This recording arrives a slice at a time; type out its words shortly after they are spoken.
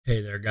Hey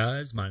there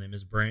guys, my name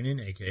is Brandon,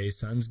 aka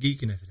Suns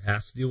Geek, and if it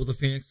has to deal with the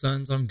Phoenix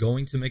Suns, I'm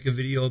going to make a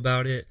video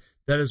about it.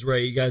 That is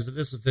right, you guys, it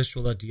is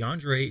official that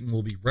Deandre Ayton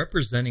will be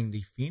representing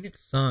the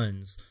Phoenix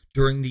Suns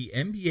during the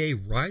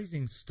NBA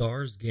Rising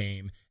Stars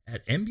game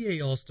at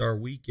NBA All-Star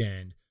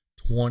Weekend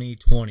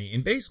 2020.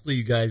 And basically,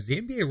 you guys,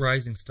 the NBA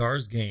Rising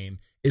Stars game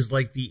is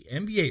like the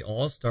NBA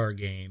All-Star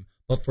game,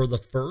 but for the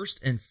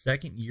first and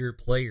second year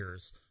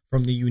players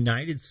from the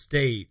United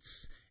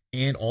States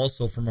and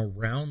also from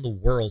around the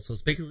world. So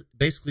it's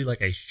basically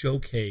like a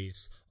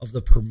showcase of the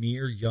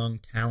premier young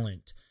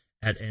talent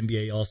at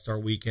NBA All-Star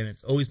Weekend.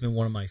 It's always been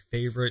one of my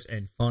favorite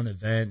and fun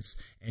events,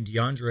 and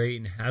Deandre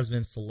Ayton has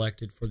been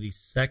selected for the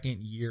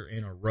second year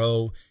in a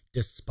row,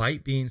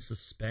 despite being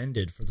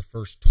suspended for the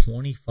first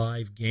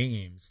 25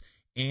 games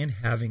and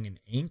having an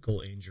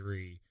ankle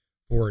injury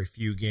for a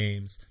few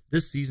games.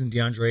 This season,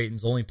 Deandre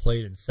Ayton's only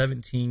played in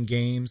 17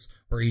 games,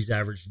 where he's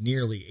averaged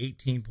nearly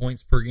 18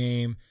 points per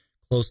game,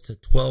 close to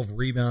 12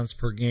 rebounds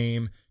per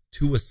game,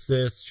 2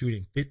 assists,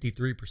 shooting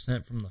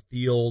 53% from the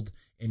field,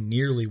 and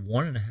nearly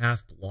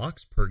 1.5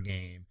 blocks per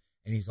game.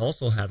 And he's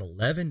also had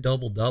 11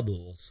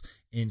 double-doubles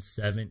in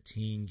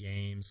 17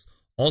 games.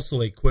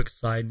 Also, a quick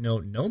side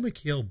note, no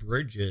Mikal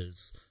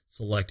Bridges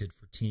selected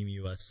for Team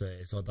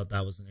USA. So I thought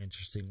that was an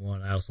interesting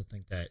one. I also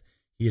think that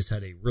he has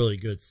had a really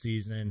good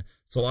season.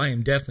 So I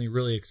am definitely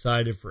really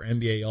excited for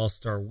NBA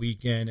All-Star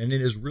Weekend. And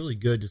it is really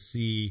good to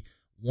see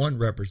one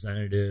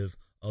representative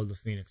of the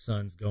Phoenix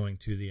Suns going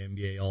to the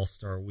NBA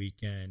All-Star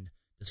Weekend,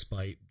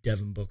 despite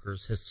Devin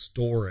Booker's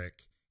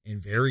historic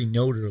and very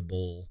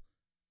notable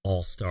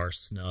All-Star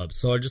snub.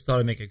 So I just thought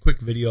I'd make a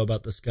quick video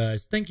about this,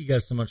 guys. Thank you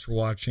guys so much for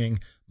watching.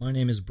 My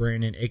name is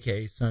Brandon,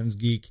 aka Suns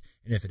Geek,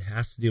 and if it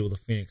has to deal with the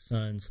Phoenix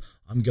Suns,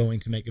 I'm going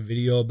to make a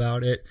video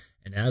about it.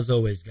 And as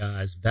always,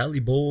 guys, Valley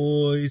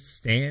Boys,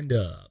 stand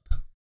up.